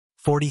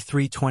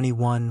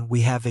4321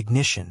 We have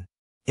ignition.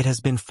 It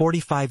has been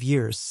 45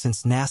 years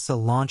since NASA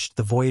launched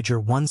the Voyager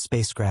 1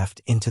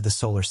 spacecraft into the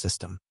solar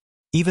system.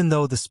 Even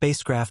though the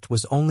spacecraft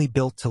was only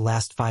built to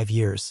last 5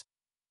 years,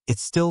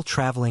 it's still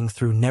traveling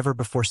through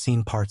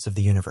never-before-seen parts of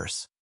the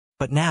universe.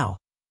 But now,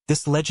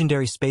 this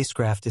legendary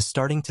spacecraft is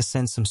starting to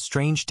send some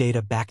strange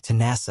data back to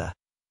NASA,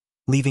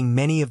 leaving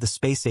many of the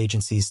space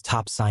agency's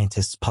top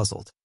scientists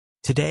puzzled.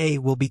 Today,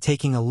 we'll be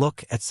taking a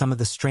look at some of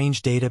the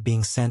strange data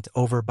being sent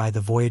over by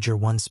the Voyager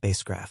 1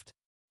 spacecraft.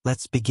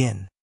 Let's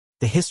begin.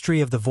 The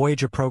history of the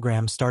Voyager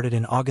program started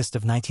in August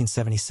of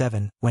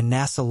 1977 when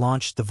NASA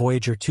launched the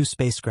Voyager 2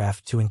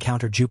 spacecraft to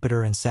encounter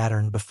Jupiter and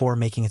Saturn before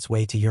making its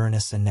way to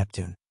Uranus and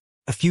Neptune.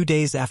 A few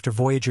days after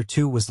Voyager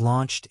 2 was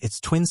launched,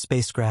 its twin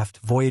spacecraft,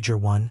 Voyager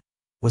 1,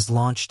 was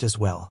launched as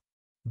well.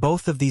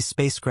 Both of these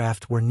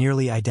spacecraft were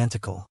nearly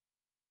identical.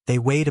 They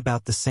weighed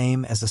about the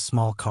same as a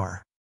small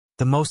car.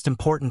 The most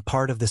important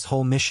part of this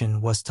whole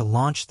mission was to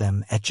launch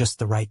them at just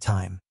the right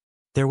time.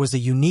 There was a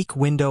unique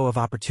window of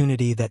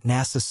opportunity that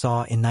NASA saw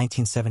in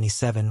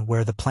 1977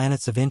 where the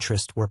planets of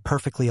interest were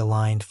perfectly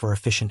aligned for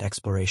efficient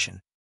exploration.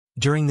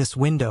 During this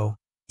window,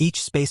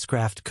 each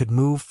spacecraft could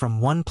move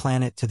from one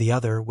planet to the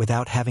other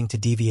without having to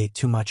deviate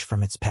too much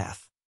from its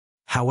path.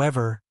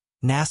 However,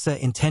 NASA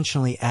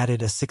intentionally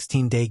added a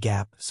 16-day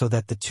gap so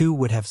that the two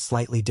would have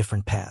slightly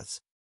different paths.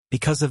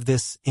 Because of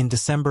this, in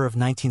December of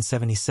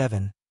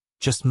 1977,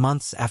 just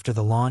months after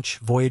the launch,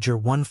 Voyager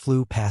 1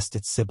 flew past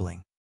its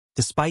sibling.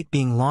 Despite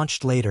being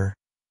launched later,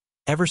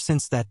 ever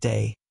since that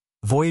day,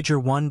 Voyager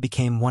 1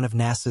 became one of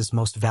NASA's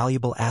most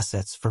valuable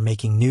assets for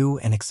making new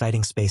and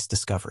exciting space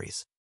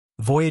discoveries.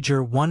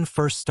 Voyager 1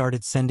 first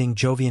started sending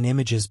Jovian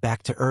images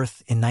back to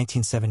Earth in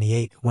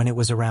 1978 when it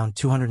was around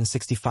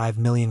 265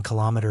 million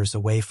kilometers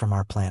away from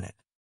our planet.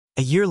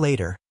 A year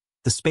later,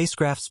 the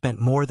spacecraft spent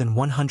more than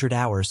 100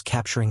 hours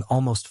capturing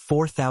almost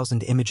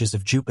 4,000 images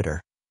of Jupiter,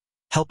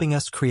 helping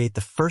us create the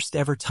first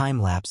ever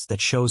time-lapse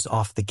that shows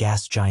off the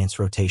gas giant's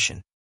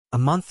rotation. A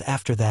month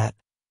after that,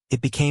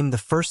 it became the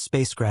first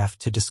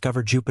spacecraft to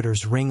discover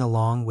Jupiter's ring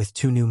along with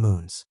 2 new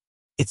moons.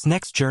 Its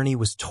next journey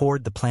was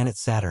toward the planet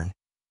Saturn,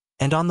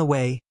 and on the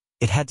way,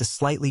 it had to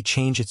slightly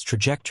change its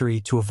trajectory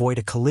to avoid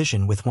a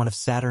collision with one of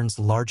Saturn's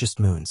largest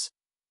moons,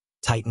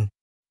 Titan.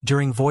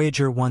 During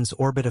Voyager 1's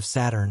orbit of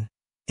Saturn,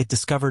 it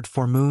discovered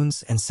 4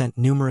 moons and sent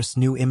numerous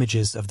new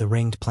images of the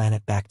ringed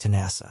planet back to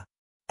NASA.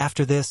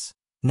 After this,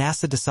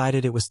 NASA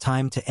decided it was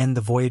time to end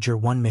the Voyager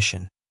 1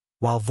 mission,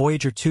 while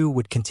Voyager 2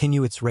 would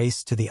continue its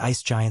race to the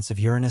ice giants of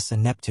Uranus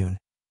and Neptune,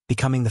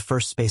 becoming the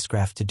first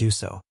spacecraft to do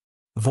so.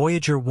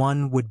 Voyager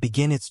 1 would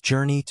begin its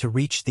journey to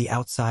reach the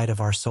outside of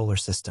our solar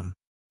system.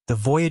 The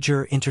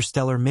Voyager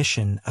interstellar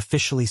mission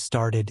officially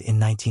started in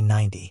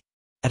 1990.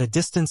 At a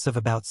distance of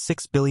about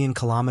 6 billion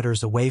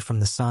kilometers away from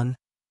the Sun,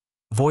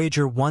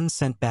 Voyager 1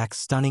 sent back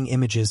stunning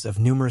images of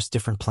numerous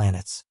different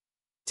planets,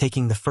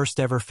 taking the first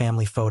ever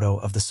family photo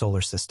of the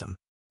solar system.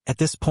 At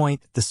this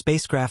point, the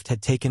spacecraft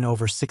had taken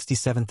over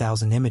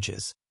 67,000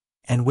 images,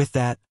 and with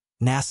that,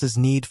 NASA's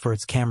need for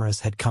its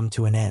cameras had come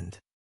to an end.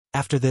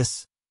 After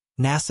this,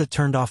 NASA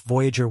turned off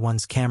Voyager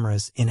 1's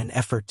cameras in an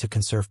effort to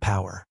conserve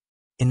power.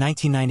 In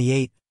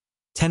 1998,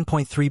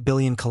 10.3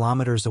 billion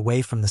kilometers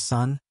away from the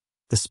Sun,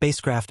 the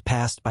spacecraft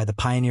passed by the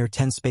Pioneer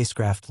 10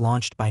 spacecraft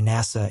launched by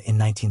NASA in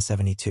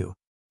 1972.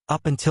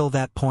 Up until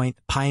that point,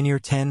 Pioneer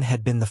 10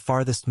 had been the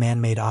farthest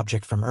man-made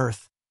object from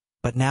Earth,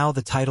 but now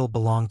the title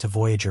belonged to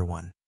Voyager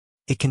 1.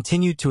 It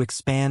continued to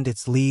expand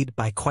its lead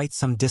by quite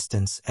some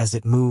distance as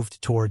it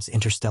moved towards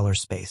interstellar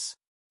space.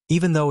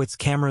 Even though its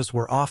cameras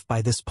were off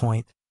by this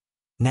point,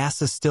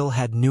 NASA still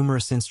had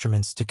numerous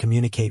instruments to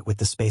communicate with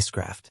the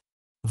spacecraft.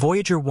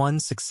 Voyager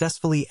 1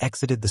 successfully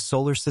exited the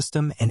solar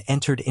system and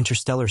entered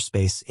interstellar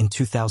space in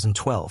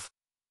 2012,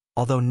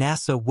 although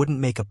NASA wouldn't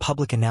make a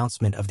public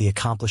announcement of the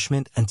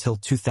accomplishment until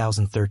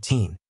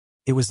 2013.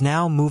 It was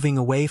now moving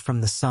away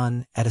from the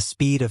Sun at a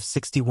speed of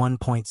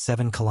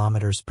 61.7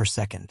 kilometers per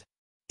second.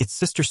 Its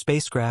sister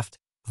spacecraft,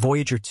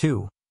 Voyager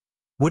 2,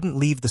 wouldn't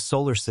leave the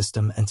solar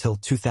system until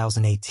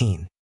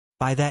 2018.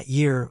 By that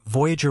year,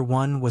 Voyager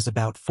 1 was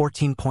about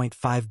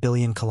 14.5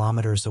 billion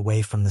kilometers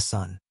away from the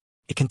Sun.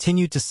 It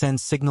continued to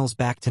send signals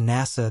back to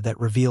NASA that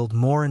revealed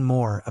more and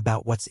more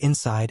about what's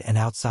inside and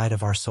outside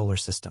of our solar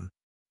system.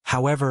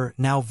 However,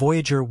 now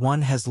Voyager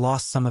 1 has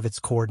lost some of its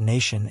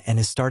coordination and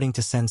is starting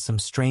to send some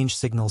strange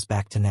signals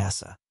back to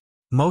NASA.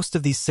 Most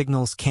of these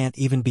signals can't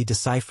even be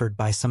deciphered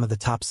by some of the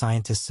top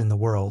scientists in the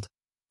world,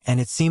 and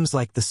it seems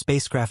like the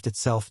spacecraft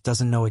itself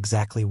doesn't know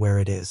exactly where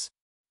it is.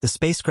 The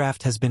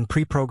spacecraft has been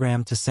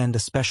pre-programmed to send a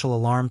special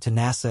alarm to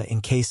NASA in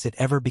case it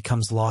ever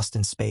becomes lost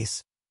in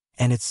space,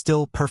 and it's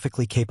still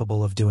perfectly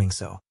capable of doing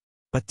so.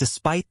 But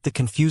despite the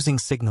confusing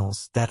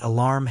signals, that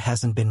alarm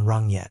hasn't been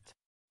rung yet.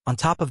 On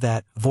top of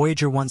that,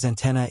 Voyager 1's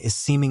antenna is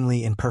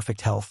seemingly in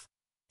perfect health,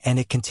 and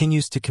it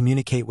continues to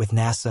communicate with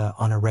NASA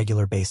on a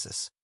regular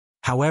basis.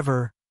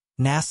 However,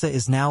 NASA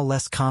is now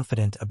less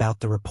confident about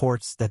the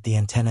reports that the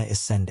antenna is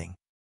sending.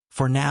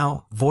 For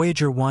now,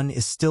 Voyager 1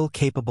 is still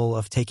capable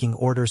of taking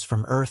orders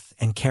from Earth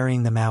and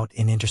carrying them out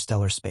in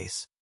interstellar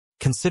space.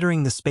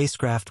 Considering the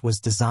spacecraft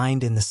was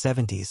designed in the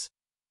 70s,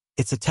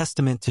 it's a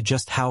testament to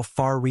just how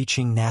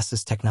far-reaching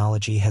NASA's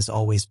technology has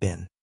always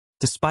been.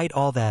 Despite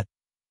all that,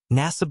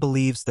 NASA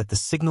believes that the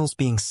signals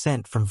being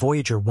sent from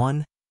Voyager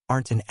 1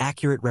 aren't an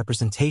accurate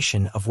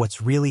representation of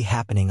what's really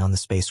happening on the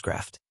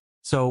spacecraft.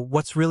 So,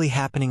 what's really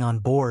happening on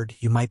board,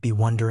 you might be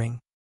wondering?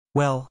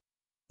 Well,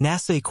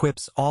 NASA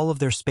equips all of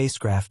their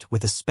spacecraft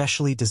with a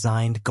specially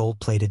designed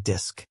gold-plated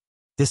disc.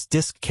 This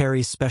disc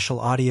carries special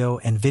audio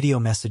and video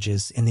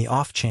messages in the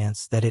off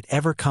chance that it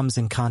ever comes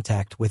in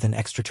contact with an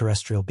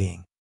extraterrestrial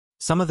being.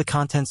 Some of the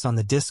contents on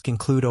the disc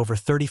include over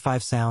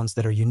 35 sounds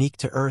that are unique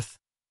to Earth,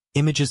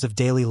 images of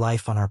daily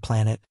life on our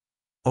planet,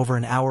 over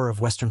an hour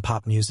of Western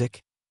pop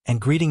music,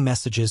 and greeting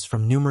messages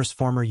from numerous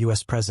former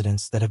U.S.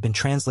 presidents that have been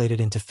translated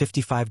into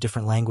 55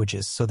 different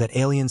languages so that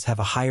aliens have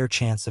a higher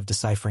chance of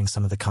deciphering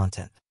some of the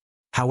content.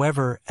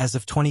 However, as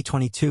of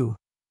 2022,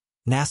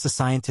 NASA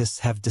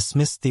scientists have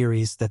dismissed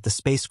theories that the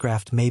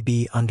spacecraft may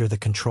be under the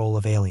control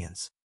of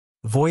aliens.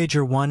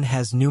 Voyager 1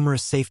 has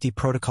numerous safety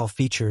protocol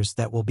features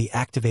that will be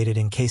activated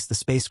in case the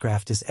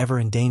spacecraft is ever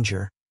in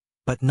danger,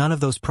 but none of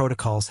those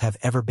protocols have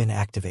ever been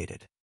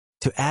activated.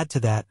 To add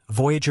to that,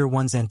 Voyager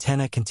 1's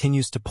antenna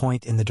continues to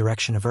point in the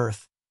direction of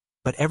Earth,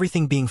 but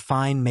everything being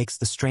fine makes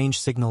the strange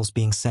signals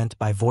being sent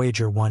by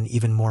Voyager 1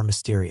 even more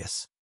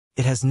mysterious.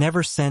 It has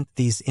never sent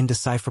these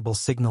indecipherable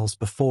signals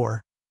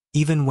before,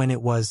 even when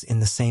it was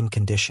in the same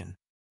condition.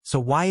 So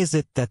why is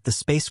it that the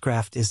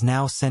spacecraft is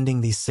now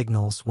sending these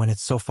signals when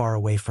it's so far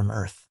away from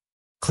Earth?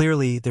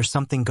 Clearly, there's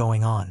something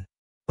going on.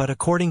 But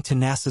according to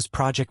NASA's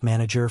project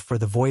manager for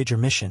the Voyager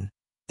mission,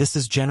 this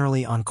is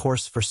generally on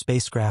course for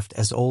spacecraft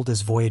as old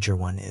as Voyager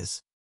 1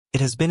 is.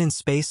 It has been in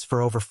space for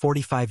over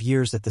 45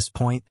 years at this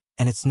point,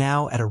 and it's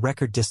now at a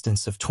record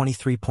distance of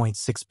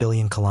 23.6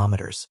 billion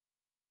kilometers,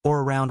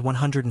 or around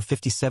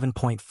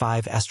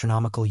 157.5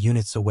 astronomical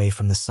units away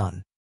from the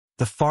Sun.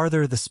 The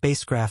farther the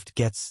spacecraft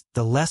gets,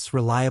 the less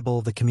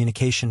reliable the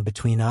communication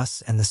between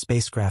us and the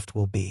spacecraft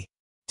will be.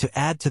 To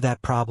add to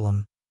that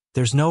problem,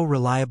 there's no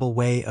reliable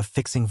way of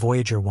fixing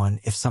Voyager 1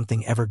 if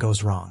something ever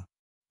goes wrong.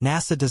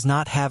 NASA does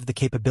not have the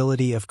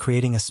capability of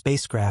creating a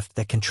spacecraft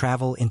that can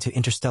travel into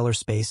interstellar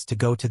space to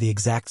go to the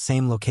exact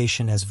same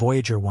location as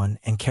Voyager 1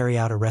 and carry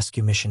out a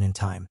rescue mission in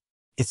time.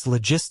 It's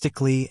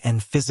logistically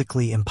and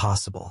physically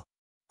impossible.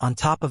 On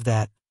top of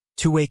that,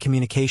 two-way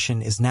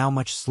communication is now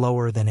much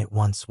slower than it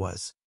once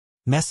was.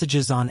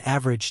 Messages on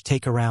average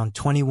take around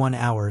 21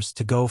 hours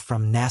to go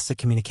from NASA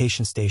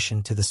communication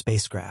station to the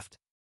spacecraft.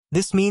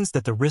 This means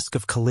that the risk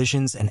of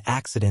collisions and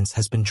accidents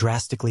has been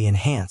drastically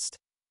enhanced,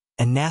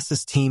 and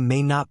NASA's team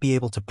may not be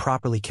able to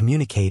properly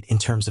communicate in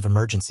terms of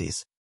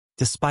emergencies.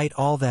 Despite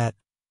all that,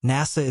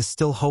 NASA is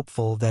still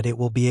hopeful that it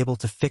will be able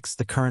to fix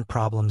the current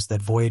problems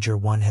that Voyager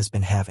 1 has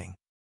been having.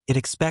 It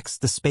expects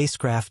the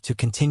spacecraft to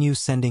continue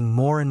sending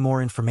more and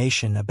more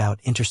information about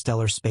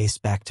interstellar space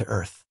back to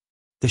Earth.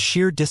 The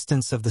sheer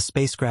distance of the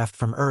spacecraft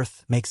from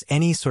Earth makes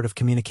any sort of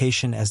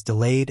communication as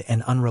delayed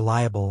and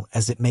unreliable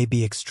as it may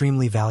be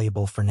extremely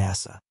valuable for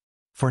NASA.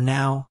 For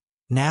now,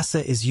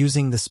 NASA is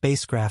using the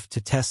spacecraft to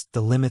test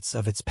the limits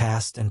of its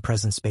past and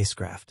present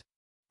spacecraft.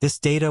 This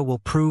data will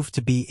prove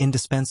to be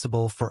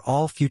indispensable for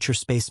all future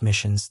space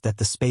missions that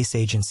the space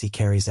agency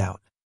carries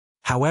out.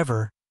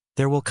 However,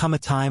 there will come a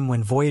time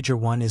when Voyager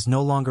 1 is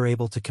no longer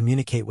able to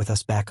communicate with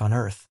us back on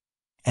Earth,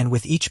 and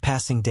with each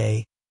passing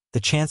day, the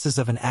chances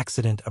of an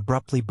accident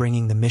abruptly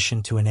bringing the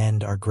mission to an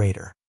end are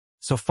greater.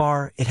 So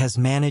far, it has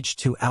managed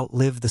to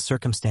outlive the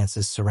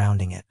circumstances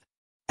surrounding it.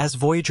 As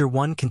Voyager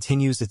 1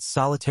 continues its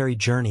solitary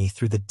journey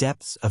through the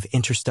depths of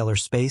interstellar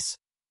space,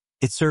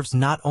 it serves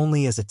not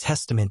only as a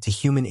testament to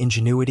human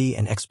ingenuity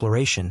and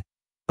exploration,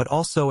 but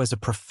also as a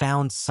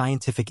profound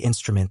scientific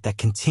instrument that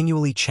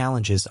continually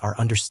challenges our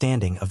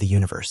understanding of the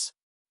universe.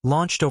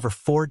 Launched over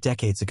 4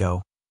 decades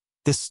ago,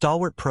 this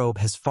stalwart probe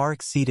has far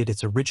exceeded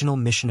its original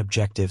mission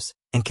objectives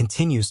and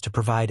continues to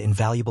provide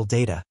invaluable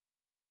data,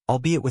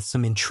 albeit with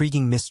some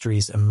intriguing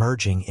mysteries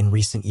emerging in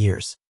recent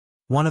years.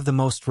 One of the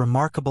most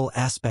remarkable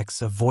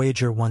aspects of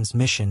Voyager 1's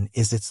mission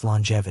is its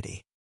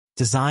longevity.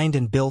 Designed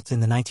and built in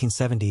the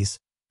 1970s,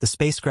 the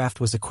spacecraft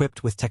was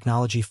equipped with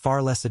technology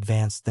far less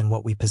advanced than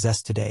what we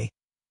possess today,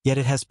 yet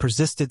it has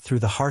persisted through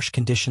the harsh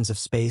conditions of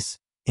space,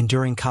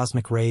 enduring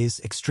cosmic rays,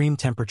 extreme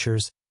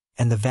temperatures,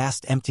 and the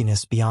vast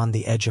emptiness beyond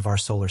the edge of our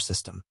solar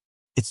system.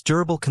 Its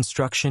durable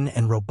construction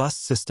and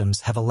robust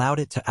systems have allowed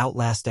it to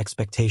outlast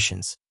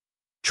expectations,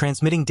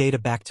 transmitting data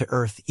back to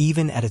Earth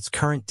even at its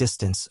current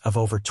distance of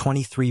over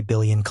 23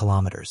 billion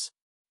kilometers.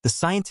 The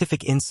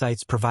scientific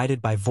insights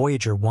provided by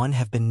Voyager 1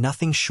 have been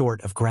nothing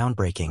short of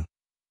groundbreaking,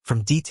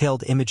 from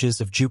detailed images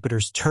of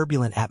Jupiter's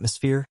turbulent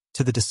atmosphere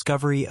to the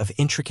discovery of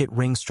intricate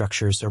ring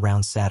structures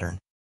around Saturn.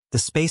 The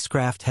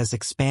spacecraft has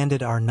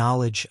expanded our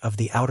knowledge of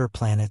the outer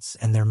planets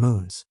and their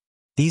moons.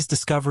 These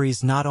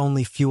discoveries not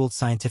only fueled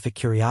scientific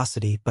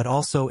curiosity but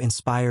also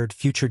inspired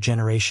future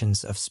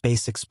generations of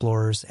space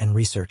explorers and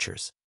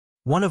researchers.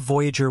 One of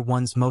Voyager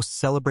 1's most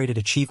celebrated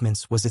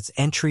achievements was its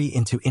entry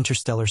into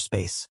interstellar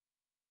space,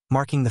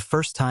 marking the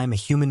first time a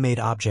human-made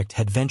object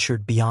had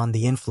ventured beyond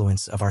the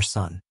influence of our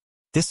Sun.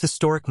 This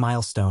historic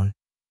milestone,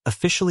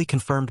 officially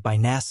confirmed by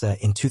NASA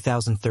in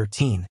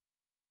 2013,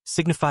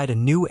 signified a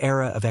new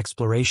era of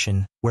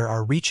exploration where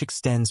our reach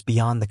extends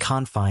beyond the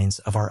confines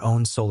of our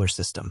own solar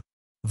system.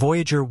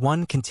 Voyager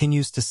 1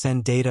 continues to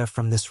send data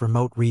from this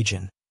remote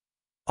region,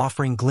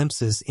 offering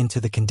glimpses into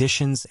the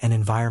conditions and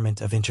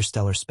environment of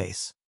interstellar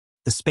space.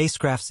 The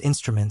spacecraft's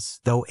instruments,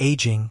 though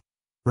aging,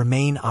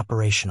 remain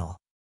operational.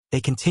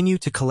 They continue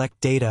to collect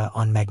data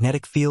on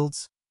magnetic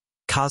fields,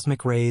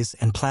 cosmic rays,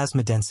 and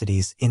plasma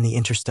densities in the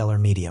interstellar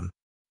medium.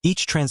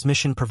 Each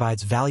transmission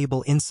provides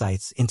valuable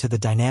insights into the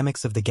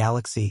dynamics of the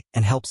galaxy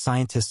and helps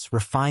scientists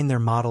refine their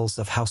models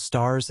of how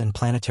stars and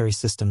planetary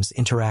systems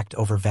interact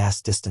over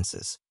vast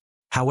distances.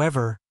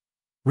 However,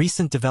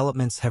 recent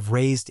developments have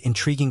raised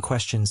intriguing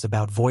questions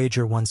about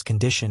Voyager 1's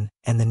condition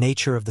and the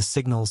nature of the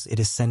signals it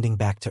is sending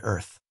back to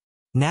Earth.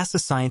 NASA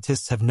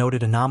scientists have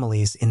noted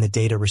anomalies in the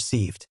data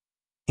received,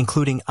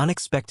 including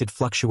unexpected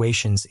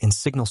fluctuations in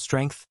signal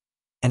strength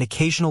and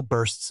occasional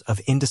bursts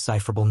of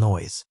indecipherable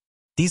noise.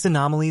 These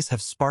anomalies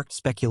have sparked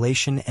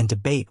speculation and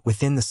debate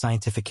within the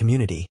scientific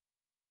community,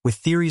 with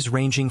theories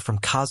ranging from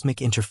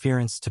cosmic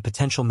interference to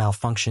potential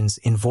malfunctions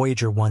in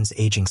Voyager 1's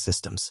aging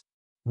systems.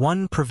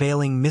 One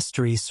prevailing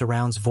mystery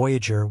surrounds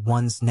Voyager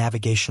 1's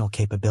navigational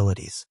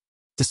capabilities.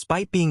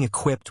 Despite being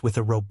equipped with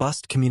a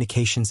robust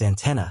communications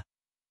antenna,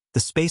 the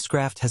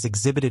spacecraft has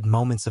exhibited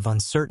moments of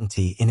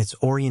uncertainty in its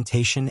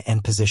orientation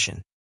and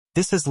position.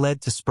 This has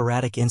led to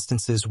sporadic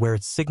instances where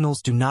its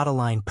signals do not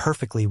align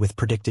perfectly with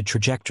predicted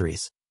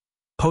trajectories,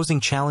 posing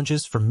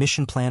challenges for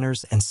mission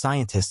planners and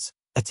scientists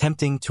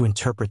attempting to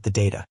interpret the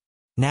data.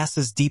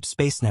 NASA's Deep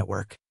Space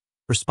Network,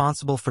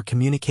 responsible for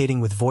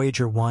communicating with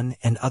Voyager 1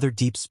 and other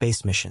deep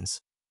space missions,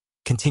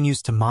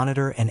 continues to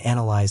monitor and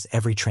analyze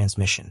every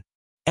transmission.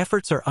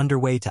 Efforts are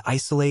underway to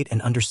isolate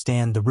and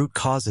understand the root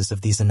causes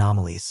of these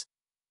anomalies,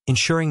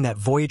 ensuring that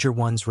Voyager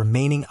 1's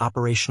remaining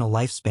operational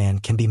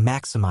lifespan can be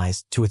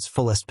maximized to its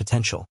fullest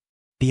potential.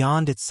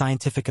 Beyond its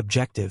scientific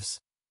objectives,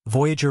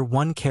 Voyager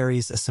 1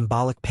 carries a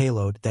symbolic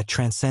payload that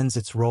transcends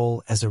its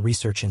role as a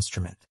research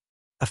instrument.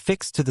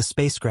 Affixed to the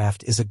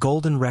spacecraft is a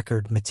golden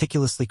record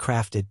meticulously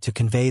crafted to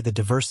convey the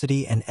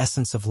diversity and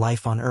essence of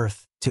life on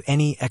Earth to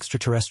any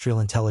extraterrestrial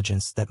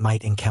intelligence that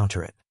might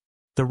encounter it.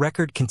 The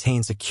record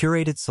contains a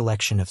curated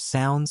selection of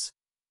sounds,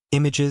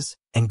 images,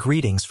 and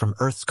greetings from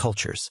Earth's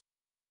cultures,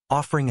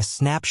 offering a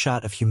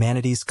snapshot of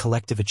humanity's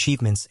collective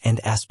achievements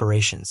and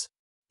aspirations.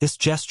 This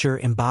gesture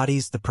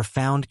embodies the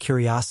profound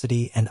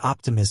curiosity and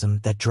optimism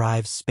that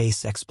drives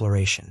space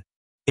exploration.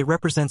 It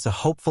represents a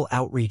hopeful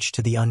outreach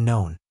to the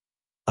unknown,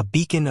 a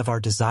beacon of our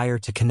desire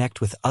to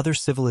connect with other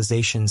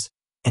civilizations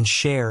and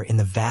share in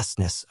the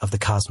vastness of the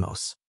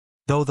cosmos.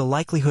 Though the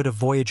likelihood of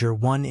Voyager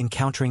 1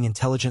 encountering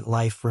intelligent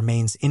life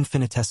remains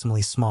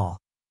infinitesimally small,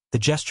 the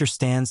gesture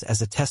stands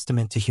as a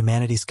testament to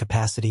humanity's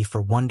capacity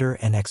for wonder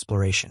and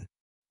exploration.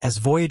 As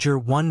Voyager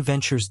 1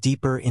 ventures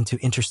deeper into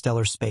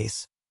interstellar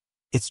space,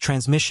 its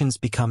transmissions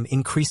become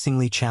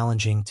increasingly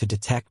challenging to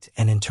detect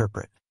and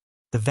interpret.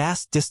 The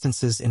vast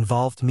distances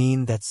involved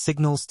mean that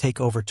signals take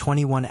over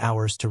 21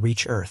 hours to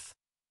reach Earth,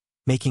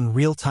 making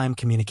real-time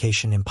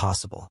communication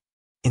impossible.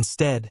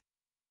 Instead,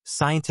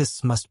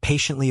 scientists must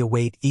patiently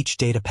await each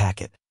data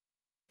packet,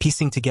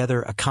 piecing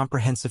together a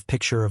comprehensive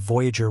picture of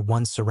Voyager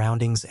 1's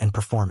surroundings and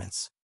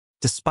performance.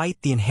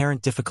 Despite the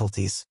inherent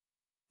difficulties,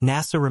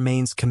 NASA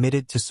remains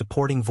committed to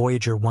supporting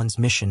Voyager 1's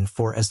mission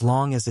for as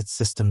long as its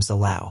systems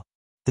allow.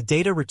 The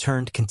data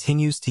returned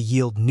continues to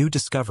yield new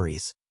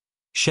discoveries,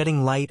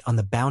 shedding light on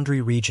the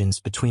boundary regions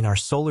between our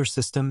solar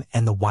system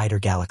and the wider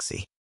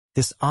galaxy.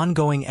 This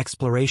ongoing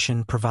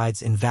exploration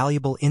provides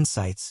invaluable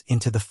insights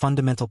into the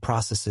fundamental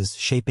processes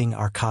shaping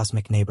our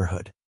cosmic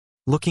neighborhood.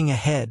 Looking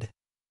ahead,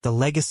 the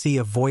legacy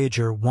of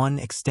Voyager 1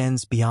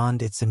 extends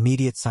beyond its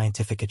immediate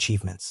scientific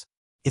achievements.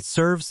 It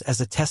serves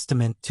as a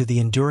testament to the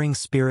enduring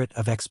spirit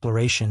of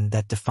exploration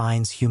that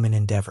defines human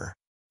endeavor.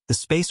 The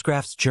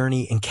spacecraft's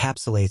journey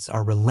encapsulates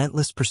our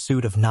relentless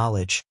pursuit of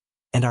knowledge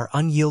and our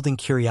unyielding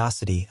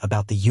curiosity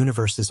about the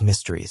universe's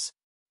mysteries.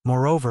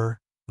 Moreover,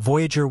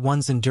 Voyager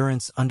 1's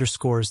endurance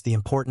underscores the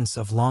importance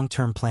of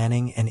long-term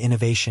planning and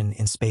innovation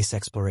in space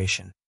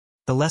exploration.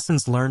 The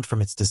lessons learned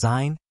from its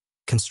design,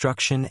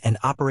 construction, and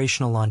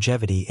operational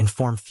longevity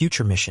inform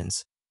future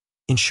missions,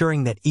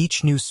 ensuring that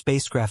each new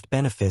spacecraft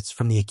benefits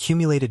from the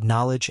accumulated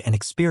knowledge and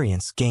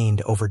experience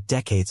gained over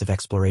decades of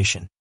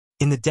exploration.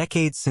 In the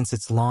decades since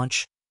its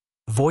launch,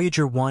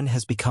 Voyager 1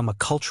 has become a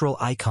cultural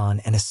icon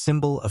and a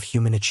symbol of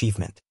human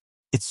achievement.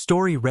 Its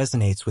story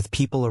resonates with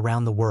people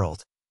around the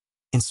world,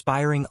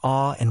 inspiring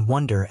awe and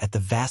wonder at the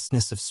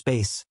vastness of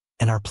space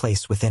and our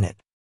place within it.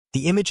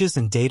 The images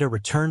and data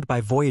returned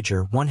by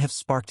Voyager 1 have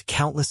sparked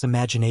countless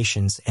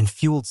imaginations and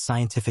fueled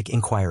scientific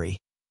inquiry,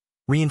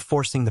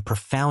 reinforcing the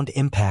profound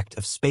impact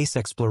of space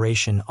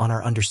exploration on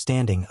our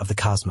understanding of the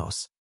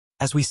cosmos.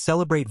 As we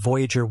celebrate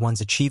Voyager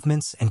 1's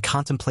achievements and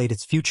contemplate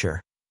its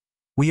future,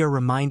 we are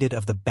reminded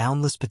of the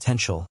boundless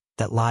potential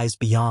that lies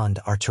beyond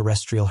our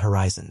terrestrial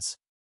horizons.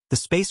 The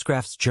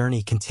spacecraft's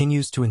journey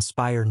continues to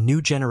inspire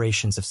new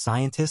generations of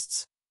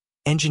scientists,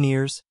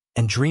 engineers,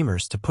 and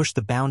dreamers to push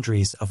the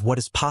boundaries of what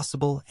is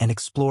possible and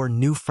explore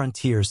new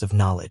frontiers of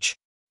knowledge.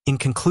 In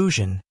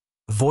conclusion,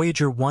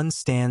 Voyager 1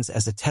 stands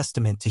as a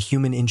testament to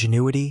human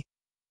ingenuity,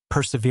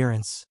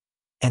 perseverance,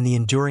 and the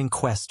enduring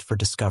quest for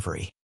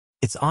discovery.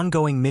 Its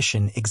ongoing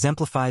mission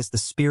exemplifies the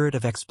spirit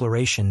of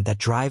exploration that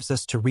drives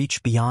us to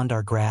reach beyond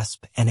our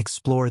grasp and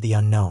explore the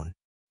unknown.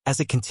 As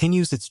it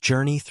continues its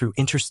journey through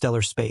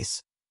interstellar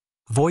space,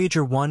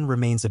 Voyager 1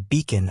 remains a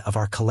beacon of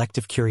our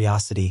collective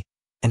curiosity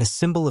and a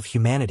symbol of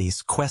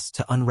humanity's quest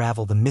to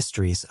unravel the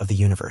mysteries of the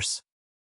universe.